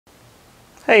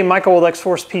Hey, Michael with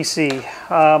XForcePC.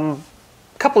 A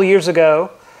couple of years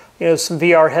ago, some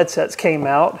VR headsets came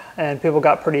out and people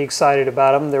got pretty excited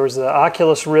about them. There was the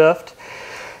Oculus Rift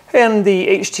and the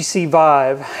HTC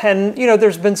Vive. And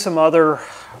there's been some other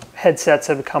headsets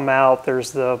that have come out.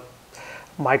 There's the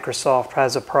Microsoft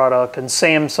has a product and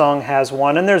Samsung has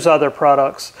one, and there's other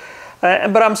products.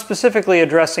 But I'm specifically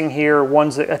addressing here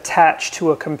ones that attach to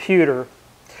a computer.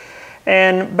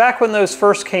 And back when those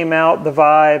first came out, the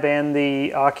Vive and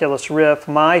the Oculus Rift,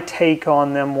 my take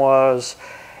on them was,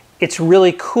 it's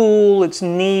really cool, it's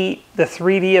neat, the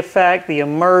 3D effect, the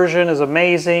immersion is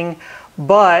amazing,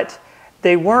 but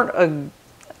they weren't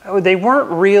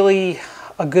really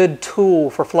a good tool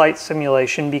for flight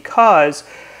simulation because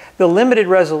the limited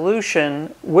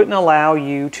resolution wouldn't allow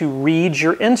you to read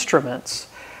your instruments.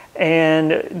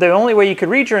 And the only way you could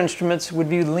read your instruments would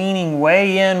be leaning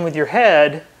way in with your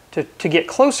head to get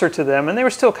closer to them, and they were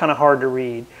still kind of hard to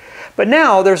read. But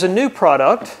now there's a new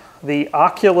product, the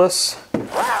Oculus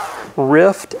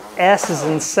Rift S as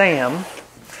in Sam,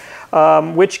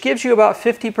 which gives you about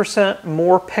 50%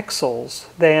 more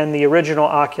pixels than the original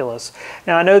Oculus.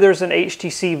 Now I know there's an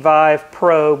HTC Vive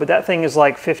Pro, but that thing is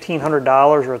like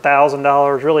 $1,500 or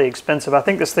 $1,000, really expensive. I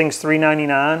think this thing's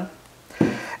 $399.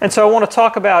 And so I want to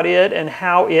talk about it and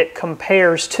how it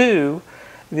compares to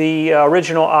the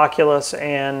original Oculus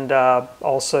and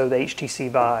also the HTC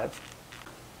Vive.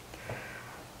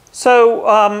 So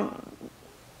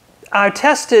I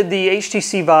tested the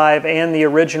HTC Vive and the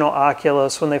original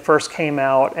Oculus when they first came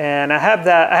out, and I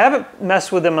haven't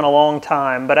messed with them in a long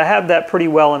time, but I have that pretty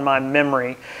well in my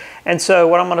memory. And so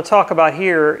what I'm going to talk about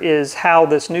here is how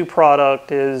this new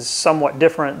product is somewhat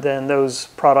different than those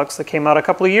products that came out a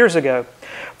couple of years ago.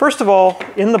 First of all,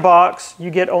 in the box,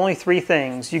 you get only three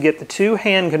things. You get the two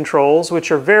hand controls,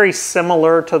 which are very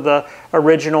similar to the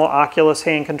original Oculus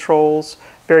hand controls,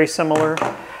 very similar.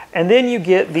 And then you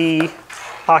get the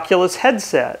Oculus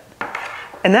headset.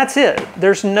 And that's it.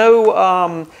 There's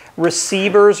no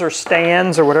receivers or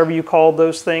stands or whatever you call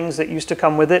those things that used to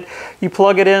come with it. You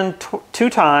plug it in two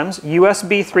times,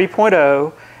 USB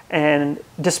 3.0 and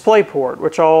DisplayPort,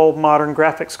 which all modern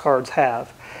graphics cards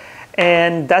have.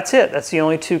 And that's it. That's the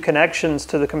only two connections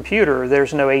to the computer.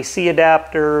 There's no AC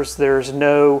adapters. There's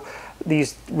no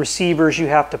these receivers you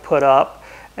have to put up.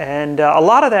 And a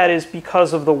lot of that is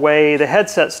because of the way the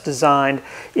headset's designed.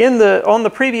 On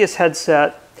the previous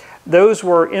headset, those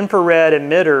were infrared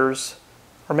emitters,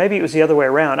 or maybe it was the other way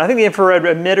around. I think the infrared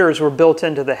emitters were built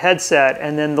into the headset,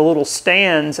 and then the little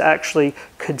stands actually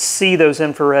could see those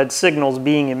infrared signals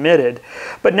being emitted.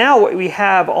 But now what we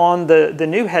have on the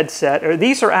new headset,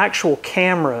 these are actual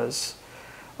cameras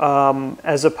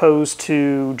as opposed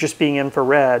to just being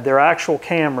infrared. They're actual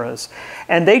cameras.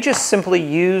 And they just simply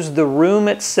use the room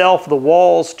itself, the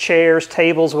walls, chairs,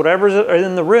 tables, whatever's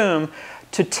in the room,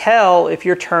 to tell if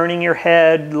you're turning your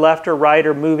head left or right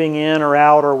or moving in or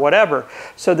out or whatever.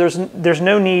 So there's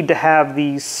no need to have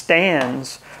these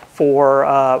stands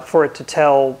for it to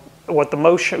tell what the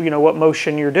motion, what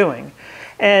motion you're doing.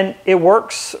 And it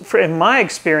works, in my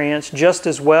experience, just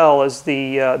as well as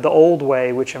the old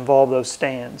way, which involved those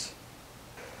stands.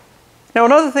 Now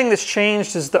another thing that's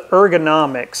changed is the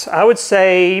ergonomics. I would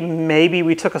say maybe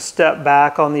we took a step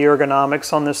back on the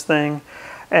ergonomics on this thing.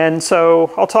 And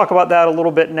so I'll talk about that a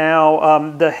little bit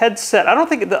now. The headset, I don't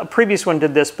think the previous one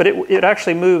did this, but it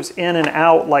actually moves in and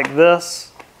out like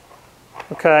this,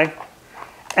 okay?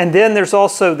 And then there's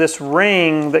also this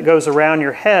ring that goes around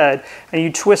your head, and you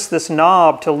twist this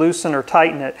knob to loosen or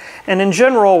tighten it. And in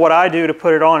general, what I do to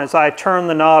put it on is I turn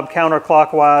the knob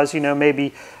counterclockwise,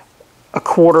 maybe a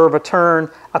quarter of a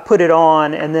turn. I put it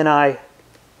on, and then I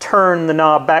turn the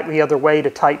knob back the other way to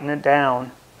tighten it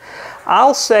down.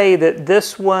 I'll say that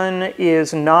this one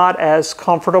is not as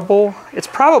comfortable. It's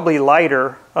probably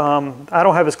lighter. I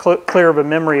don't have as clear of a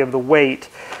memory of the weight,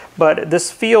 but this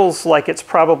feels like it's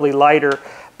probably lighter,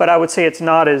 but I would say it's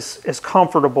not as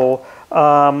comfortable.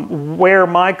 Where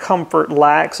my comfort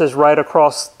lacks is right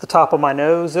across the top of my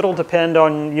nose. It'll depend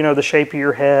on, the shape of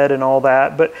your head and all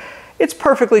that, but it's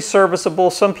perfectly serviceable.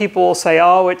 Some people will say,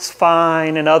 oh, it's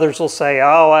fine, and others will say,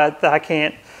 oh, I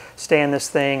can't stand this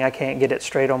thing, I can't get it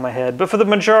straight on my head. But for the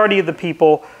majority of the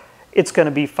people, it's going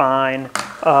to be fine.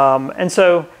 And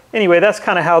so anyway, that's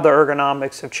kind of how the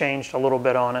ergonomics have changed a little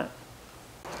bit on it.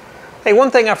 Hey,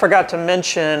 one thing I forgot to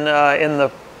mention in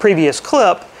the previous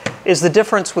clip is the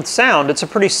difference with sound. It's a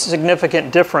pretty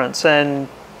significant difference, and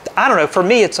I don't know, for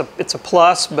me it's a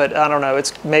plus, but I don't know,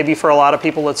 it's maybe for a lot of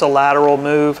people it's a lateral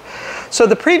move. So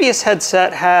the previous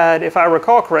headset had, if I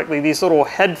recall correctly, these little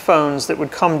headphones that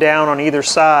would come down on either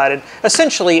side, and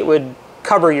essentially it would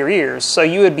cover your ears. So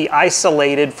you would be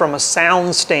isolated from a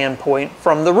sound standpoint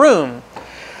from the room.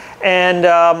 And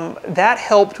that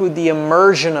helped with the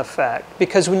immersion effect,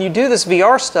 because when you do this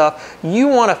VR stuff, you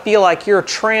want to feel like you're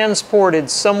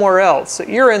transported somewhere else. That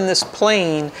you're in this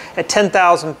plane at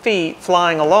 10,000 feet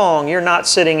flying along. You're not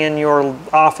sitting in your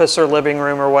office or living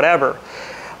room or whatever.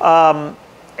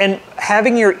 And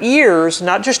having your ears,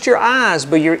 not just your eyes,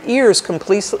 but your ears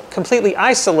completely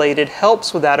isolated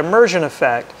helps with that immersion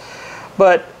effect.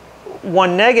 But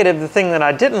one negative, the thing that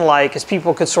I didn't like, is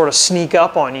people could sort of sneak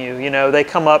up on you. You know, they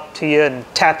come up to you and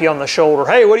tap you on the shoulder.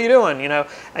 Hey, what are you doing? You know,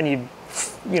 and you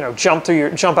jump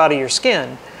out of your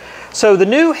skin. So the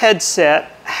new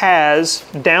headset has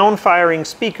down-firing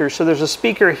speakers. So there's a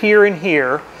speaker here and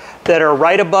here that are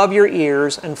right above your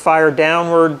ears and fire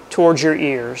downward towards your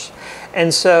ears.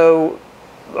 And so,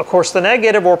 of course, the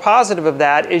negative or positive of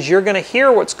that is you're going to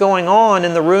hear what's going on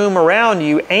in the room around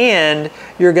you, and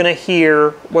you're going to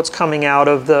hear what's coming out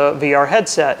of the VR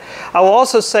headset. I will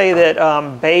also say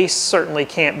that bass certainly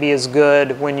can't be as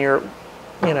good when you're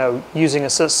using a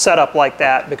setup like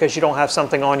that, because you don't have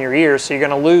something on your ears, so you're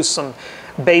going to lose some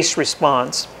bass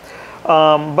response.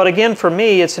 But again, for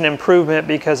me, it's an improvement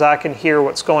because I can hear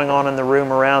what's going on in the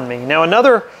room around me. Now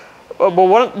another,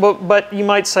 but you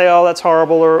might say, oh, that's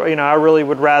horrible, or I really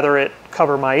would rather it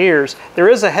cover my ears. There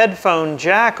is a headphone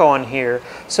jack on here,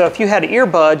 so if you had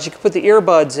earbuds, you could put the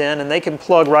earbuds in and they can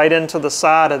plug right into the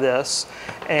side of this,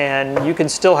 and you can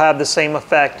still have the same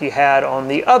effect you had on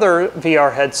the other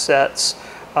VR headsets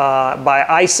by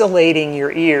isolating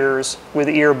your ears with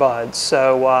earbuds.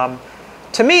 So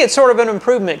to me, it's sort of an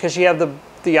improvement because you have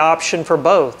the option for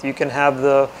both. You can have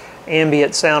the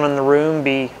ambient sound in the room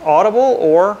be audible,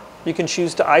 or you can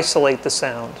choose to isolate the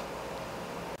sound.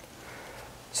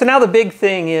 So now the big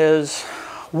thing is,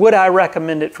 would I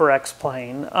recommend it for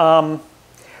X-Plane?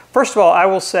 First of all, I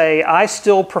will say I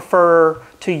still prefer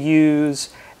to use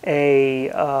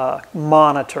a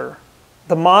monitor.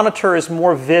 The monitor is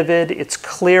more vivid, it's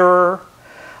clearer,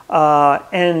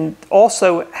 and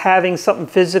also having something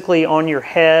physically on your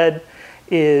head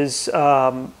is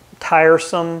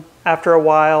tiresome after a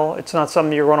while. It's not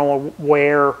something you're going to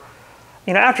wear.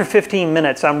 After 15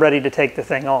 minutes, I'm ready to take the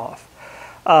thing off.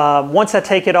 Once I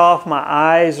take it off, my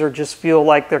eyes just feel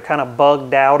like they're kind of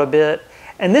bugged out a bit.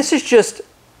 And this is just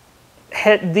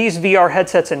these VR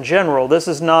headsets in general. This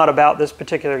is not about this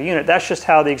particular unit. That's just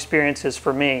how the experience is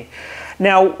for me.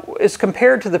 Now, as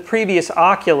compared to the previous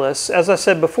Oculus, as I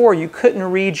said before, you couldn't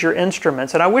read your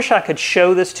instruments. And I wish I could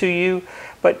show this to you,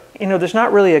 but there's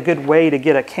not really a good way to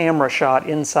get a camera shot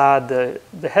inside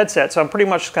the headset. So I'm pretty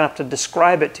much going to have to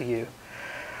describe it to you.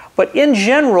 But in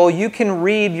general, you can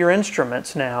read your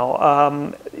instruments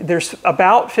now. There's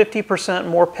about 50%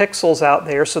 more pixels out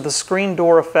there, so the screen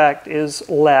door effect is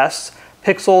less.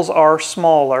 Pixels are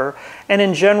smaller, and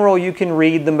in general, you can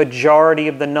read the majority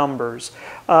of the numbers.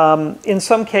 In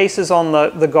some cases on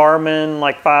the Garmin,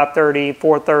 like 530,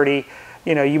 430,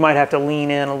 you might have to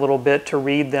lean in a little bit to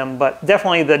read them, but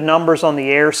definitely the numbers on the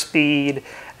airspeed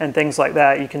and things like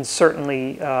that, you can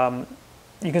certainly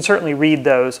read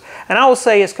those. And I will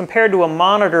say, as compared to a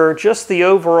monitor, just the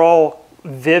overall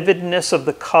vividness of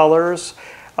the colors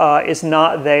is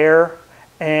not there.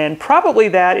 And probably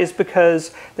that is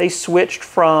because they switched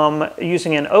from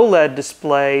using an OLED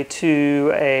display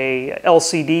to a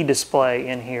LCD display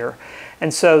in here.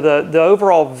 And so the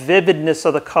overall vividness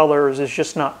of the colors is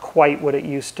just not quite what it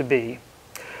used to be.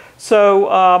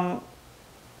 So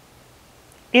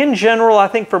in general, I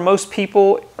think for most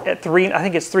people, I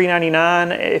think it's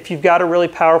 $399. If you've got a really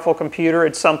powerful computer,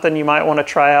 it's something you might want to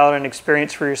try out and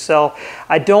experience for yourself.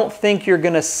 I don't think you're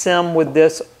going to sim with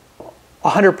this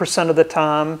 100% of the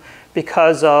time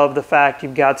because of the fact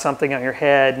you've got something on your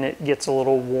head and it gets a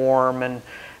little warm and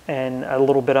a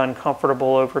little bit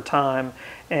uncomfortable over time.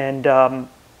 And I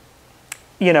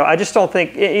just don't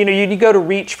think, you go to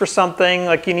reach for something,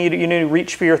 like you need to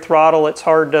reach for your throttle. It's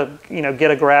hard to,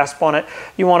 get a grasp on it.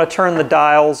 You want to turn the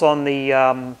dials on the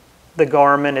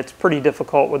Garmin. It's pretty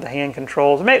difficult with the hand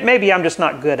controls. Maybe I'm just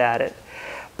not good at it.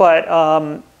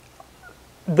 But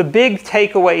the big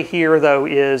takeaway here, though,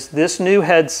 is this new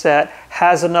headset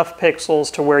has enough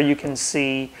pixels to where you can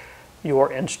see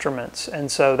your instruments. And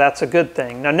so that's a good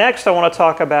thing. Now, next, I want to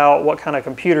talk about what kind of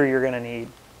computer you're going to need.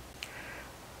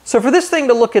 So for this thing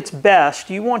to look its best,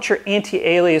 you want your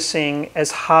anti-aliasing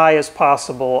as high as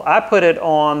possible. I put it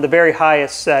on the very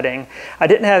highest setting. I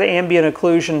didn't have ambient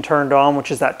occlusion turned on, which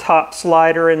is that top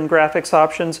slider in graphics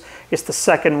options. It's the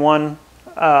second one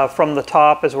from the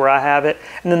top is where I have it.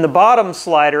 And then the bottom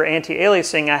slider,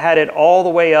 anti-aliasing, I had it all the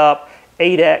way up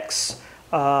 8x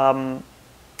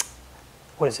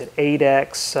what is it,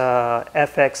 8X,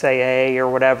 FXAA or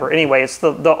whatever. Anyway, it's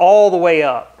the all the way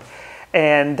up.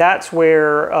 And that's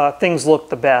where things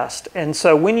look the best. And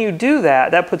so when you do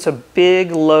that, that puts a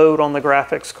big load on the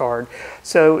graphics card.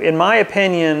 So in my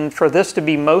opinion, for this to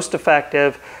be most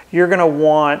effective, you're going to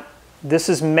want, this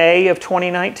is May of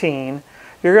 2019,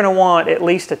 you're going to want at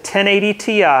least a 1080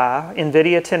 Ti,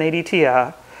 NVIDIA 1080 Ti,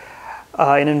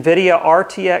 an NVIDIA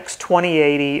RTX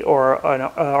 2080 or an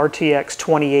RTX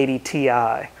 2080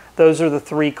 Ti. Those are the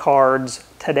three cards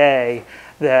today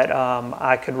that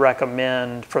I could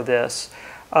recommend for this.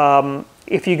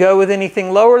 If you go with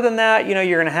anything lower than that, you know,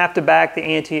 you're going to have to back the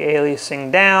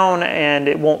anti-aliasing down and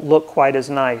it won't look quite as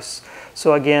nice.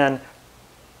 So again,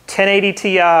 1080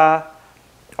 Ti,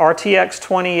 RTX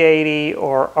 2080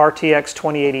 or RTX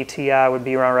 2080 Ti would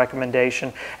be my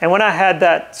recommendation. And when I had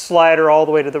that slider all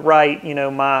the way to the right, you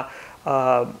know, my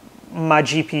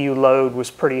GPU load was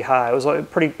pretty high. It was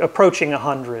like approaching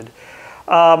 100.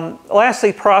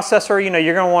 Lastly, processor, you know,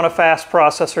 you're going to want a fast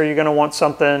processor. You're going to want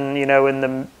something, you know, in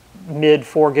the mid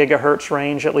 4 gigahertz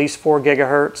range, at least 4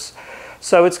 gigahertz.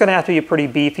 So it's going to have to be a pretty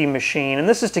beefy machine, and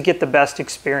this is to get the best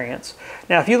experience.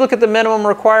 Now, if you look at the minimum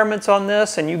requirements on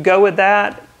this and you go with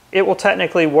that, it will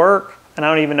technically work, and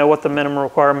I don't even know what the minimum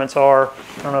requirements are.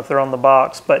 I don't know if they're on the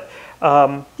box, but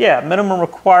yeah, minimum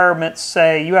requirements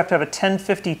say you have to have a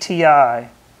 1050 Ti. Yeah,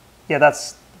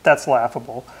 that's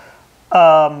laughable.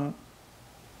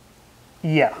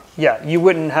 Yeah, you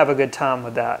wouldn't have a good time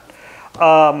with that.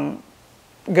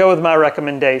 Go with my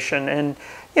recommendation. And,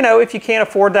 you know, if you can't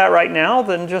afford that right now,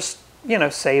 then just, you know,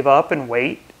 save up and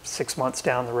wait 6 months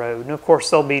down the road. And of course,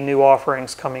 there'll be new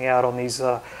offerings coming out on these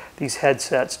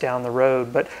headsets down the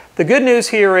road. But the good news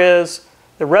here is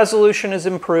the resolution is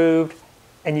improved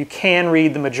and you can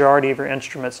read the majority of your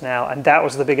instruments now. And that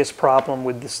was the biggest problem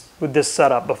with this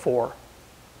setup before.